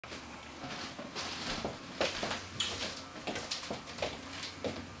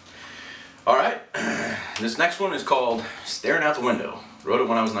Alright, this next one is called Staring Out the Window. Wrote it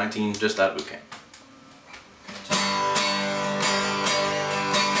when I was 19, just out of boot camp.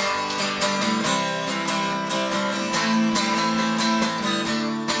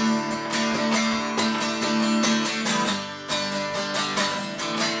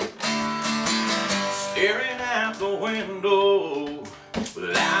 Staring out the window,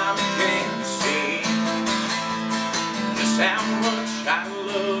 well, I began to see just how much I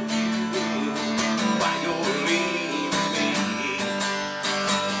love you while you're leaving me.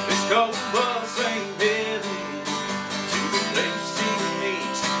 This cold bus ain't heading to the place it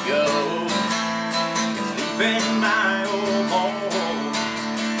needs to go. It's leaving my old home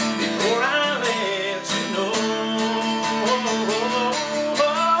before I let you know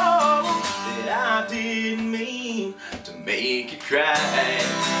that I didn't mean to make you cry. I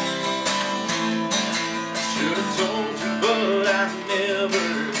should have told you, but I never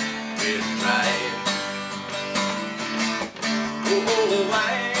did try. Oh,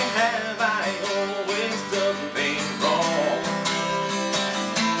 why have I always done things wrong?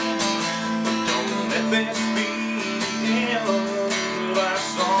 Don't let this be the end of our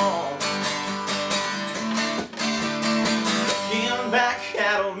song. Looking back at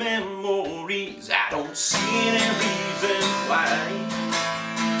our memories, I don't see any reason why.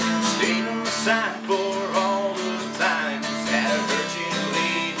 Staying aside for all the times that hurt you and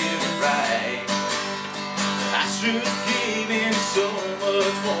laid you right. I should have given so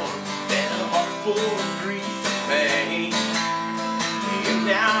much more than a heart full of grief and pain. And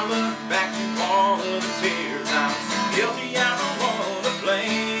now I look back to all of the tears, I'm so guilty I don't want to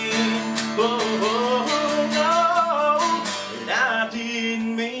blame. Oh, no, and I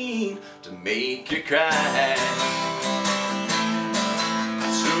didn't mean to make you cry. I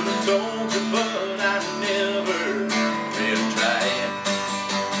should have told you, but I never really tried.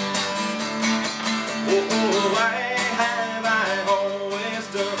 Oh, why have I always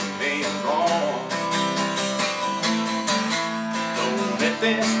done things wrong? Don't let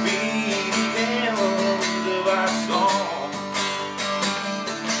this be the end of our song.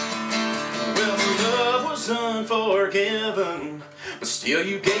 Well, love was unforgiven, but still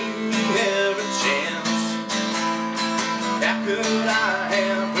you gave me every chance. How could I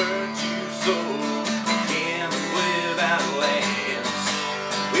have hurt you so again without lance?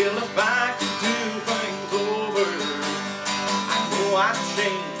 Well, if I could do things over, I know I'd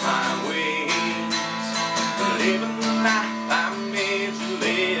change my ways. But living the life I made you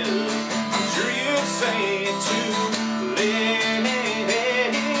live, I'm sure you'd say it too late.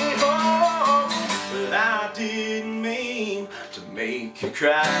 Oh, but I didn't mean to make you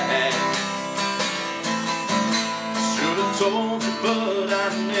cry. Should have told you, but